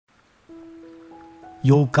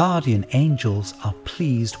Your guardian angels are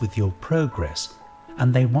pleased with your progress,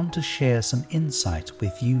 and they want to share some insight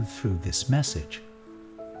with you through this message.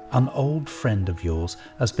 An old friend of yours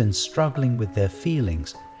has been struggling with their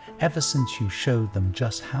feelings ever since you showed them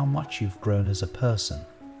just how much you've grown as a person.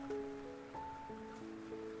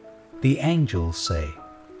 The angels say,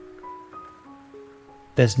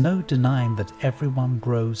 "There's no denying that everyone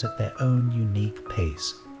grows at their own unique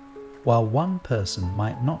pace. While one person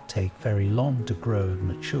might not take very long to grow and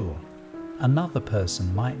mature, another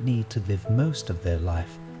person might need to live most of their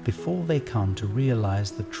life before they come to realize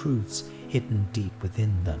the truths hidden deep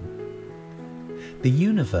within them. The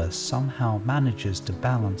universe somehow manages to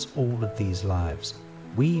balance all of these lives,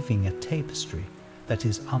 weaving a tapestry that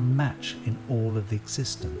is unmatched in all of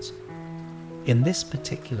existence. In this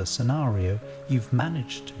particular scenario, you've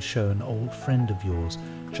managed to show an old friend of yours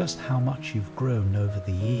just how much you've grown over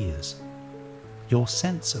the years. Your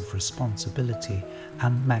sense of responsibility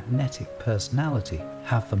and magnetic personality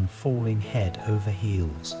have them falling head over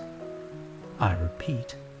heels. I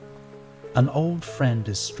repeat, an old friend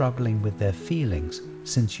is struggling with their feelings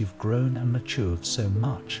since you've grown and matured so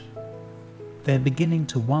much. They're beginning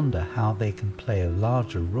to wonder how they can play a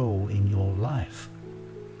larger role in your life.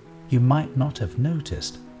 You might not have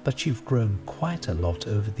noticed, but you've grown quite a lot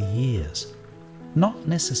over the years. Not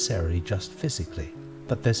necessarily just physically,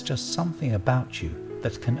 but there's just something about you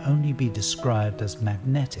that can only be described as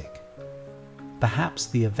magnetic. Perhaps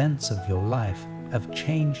the events of your life have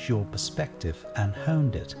changed your perspective and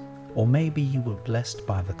honed it, or maybe you were blessed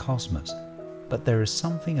by the cosmos, but there is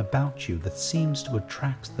something about you that seems to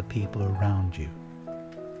attract the people around you.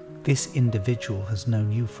 This individual has known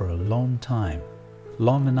you for a long time,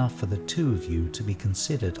 long enough for the two of you to be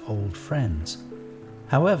considered old friends.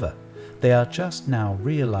 However, they are just now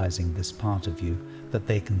realizing this part of you that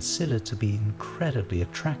they consider to be incredibly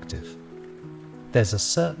attractive. There's a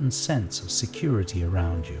certain sense of security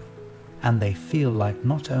around you, and they feel like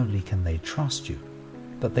not only can they trust you,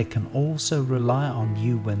 but they can also rely on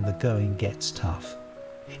you when the going gets tough.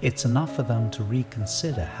 It's enough for them to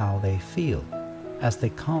reconsider how they feel, as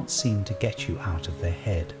they can't seem to get you out of their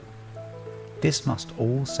head. This must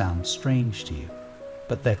all sound strange to you,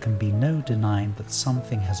 but there can be no denying that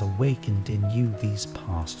something has awakened in you these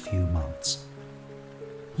past few months.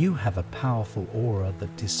 You have a powerful aura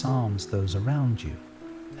that disarms those around you,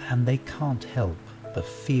 and they can't help but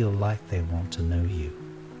feel like they want to know you.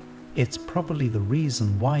 It's probably the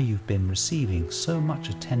reason why you've been receiving so much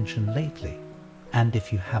attention lately, and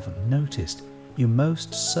if you haven't noticed, you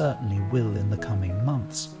most certainly will in the coming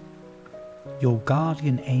months. Your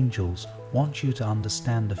guardian angels want you to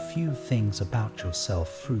understand a few things about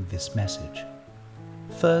yourself through this message.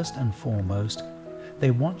 First and foremost,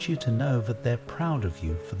 they want you to know that they're proud of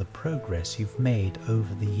you for the progress you've made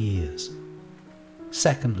over the years.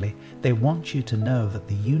 Secondly, they want you to know that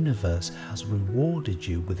the universe has rewarded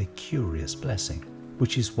you with a curious blessing,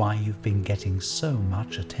 which is why you've been getting so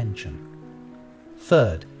much attention.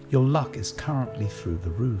 Third, your luck is currently through the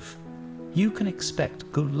roof. You can expect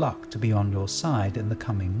good luck to be on your side in the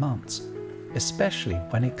coming months, especially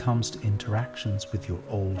when it comes to interactions with your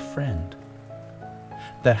old friend.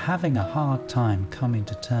 They're having a hard time coming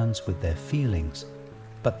to terms with their feelings,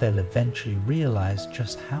 but they'll eventually realize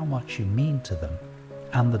just how much you mean to them,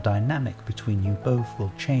 and the dynamic between you both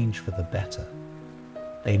will change for the better.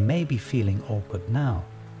 They may be feeling awkward now,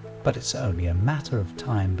 but it's only a matter of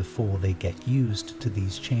time before they get used to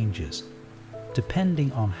these changes.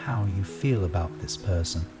 Depending on how you feel about this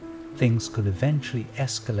person, things could eventually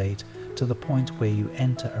escalate to the point where you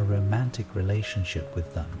enter a romantic relationship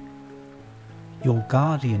with them. Your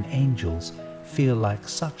guardian angels feel like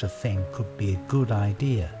such a thing could be a good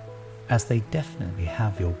idea, as they definitely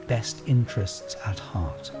have your best interests at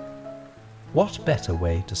heart. What better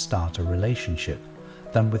way to start a relationship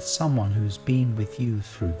than with someone who's been with you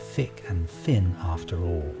through thick and thin after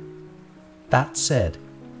all? That said,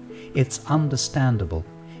 it's understandable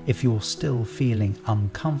if you're still feeling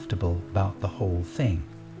uncomfortable about the whole thing.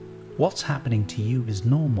 What's happening to you is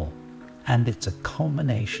normal, and it's a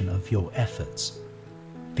culmination of your efforts.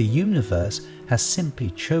 The universe has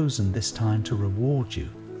simply chosen this time to reward you,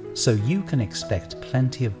 so you can expect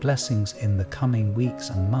plenty of blessings in the coming weeks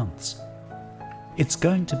and months. It's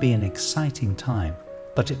going to be an exciting time,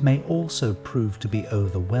 but it may also prove to be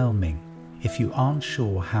overwhelming if you aren't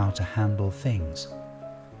sure how to handle things.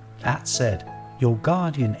 That said, your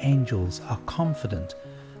guardian angels are confident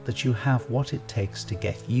that you have what it takes to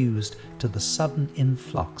get used to the sudden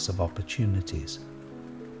influx of opportunities.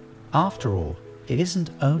 After all, it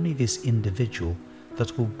isn't only this individual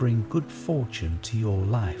that will bring good fortune to your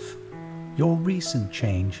life. Your recent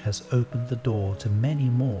change has opened the door to many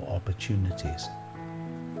more opportunities.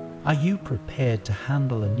 Are you prepared to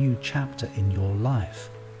handle a new chapter in your life?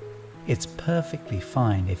 It's perfectly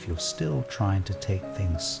fine if you're still trying to take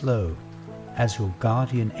things slow, as your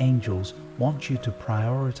guardian angels want you to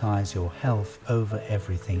prioritize your health over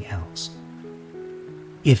everything else.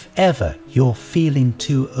 If ever you're feeling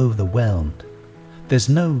too overwhelmed, there's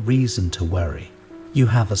no reason to worry. You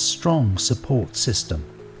have a strong support system,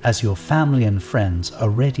 as your family and friends are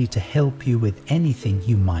ready to help you with anything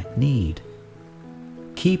you might need.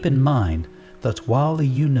 Keep in mind that while the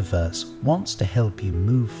universe wants to help you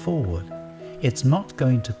move forward, it's not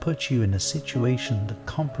going to put you in a situation that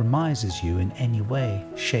compromises you in any way,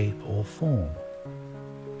 shape or form.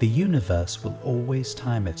 The universe will always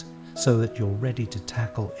time it so that you're ready to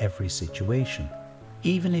tackle every situation,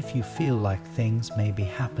 even if you feel like things may be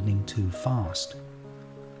happening too fast.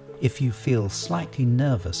 If you feel slightly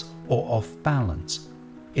nervous or off balance,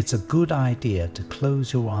 it's a good idea to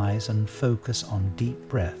close your eyes and focus on deep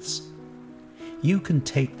breaths. You can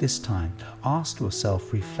take this time to ask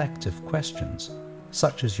yourself reflective questions,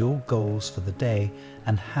 such as your goals for the day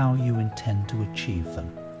and how you intend to achieve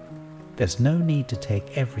them. There's no need to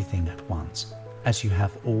take everything at once, as you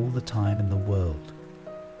have all the time in the world.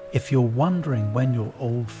 If you're wondering when your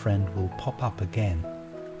old friend will pop up again,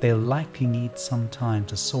 they'll likely need some time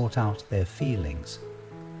to sort out their feelings.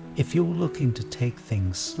 If you're looking to take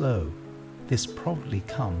things slow, this probably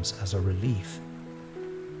comes as a relief.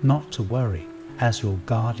 Not to worry, as your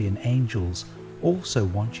guardian angels also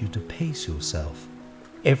want you to pace yourself.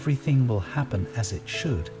 Everything will happen as it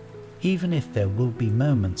should, even if there will be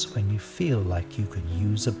moments when you feel like you could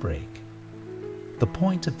use a break. The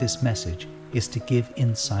point of this message is to give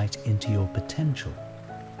insight into your potential.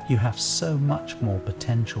 You have so much more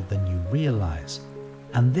potential than you realize,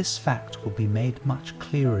 and this fact will be made much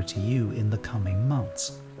clearer to you in the coming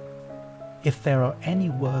months. If there are any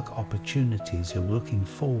work opportunities you're looking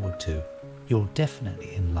forward to, you're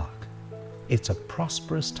definitely in luck. It's a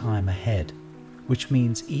prosperous time ahead, which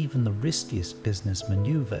means even the riskiest business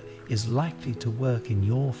maneuver is likely to work in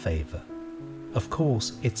your favor. Of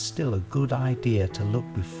course, it's still a good idea to look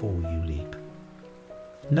before you leap.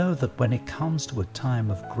 Know that when it comes to a time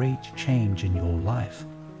of great change in your life,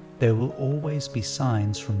 there will always be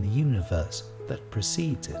signs from the universe that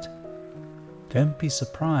precedes it. Don't be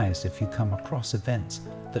surprised if you come across events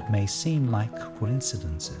that may seem like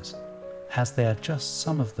coincidences, as they are just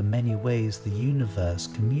some of the many ways the universe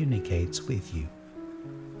communicates with you.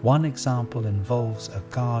 One example involves a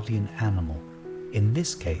guardian animal, in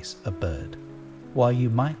this case a bird. While you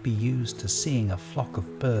might be used to seeing a flock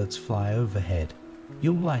of birds fly overhead,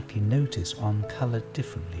 you'll likely notice one colored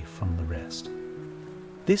differently from the rest.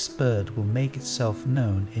 This bird will make itself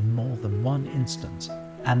known in more than one instance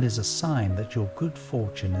and is a sign that your good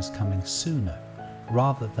fortune is coming sooner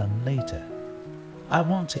rather than later. I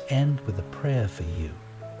want to end with a prayer for you.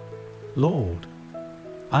 Lord,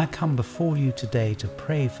 I come before you today to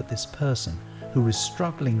pray for this person who is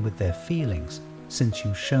struggling with their feelings since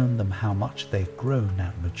you've shown them how much they've grown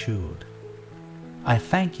and matured. I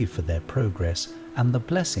thank you for their progress and the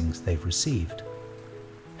blessings they've received.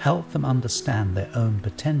 Help them understand their own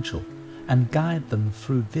potential and guide them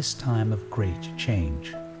through this time of great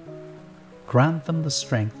change. Grant them the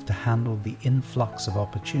strength to handle the influx of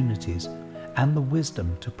opportunities and the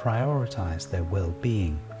wisdom to prioritize their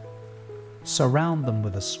well-being. Surround them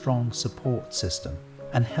with a strong support system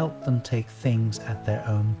and help them take things at their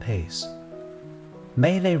own pace.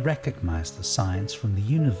 May they recognize the signs from the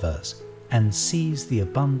universe and seize the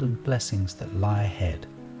abundant blessings that lie ahead.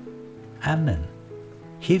 Amen.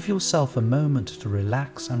 Give yourself a moment to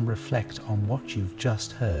relax and reflect on what you've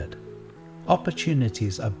just heard.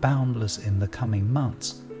 Opportunities are boundless in the coming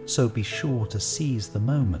months, so be sure to seize the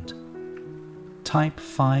moment. Type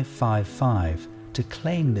 555 to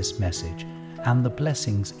claim this message and the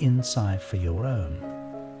blessings inside for your own.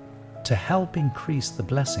 To help increase the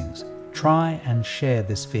blessings, try and share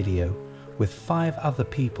this video with 5 other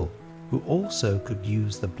people who also could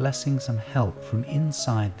use the blessings and help from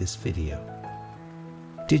inside this video.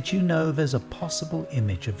 Did you know there's a possible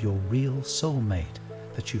image of your real soulmate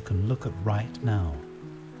that you can look at right now?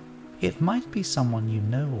 It might be someone you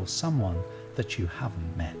know or someone that you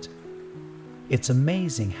haven't met. It's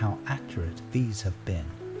amazing how accurate these have been.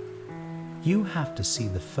 You have to see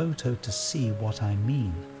the photo to see what I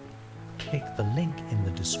mean. Click the link in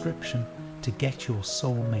the description to get your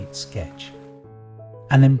soulmate sketch.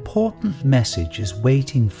 An important message is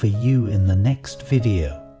waiting for you in the next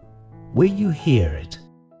video. Will you hear it?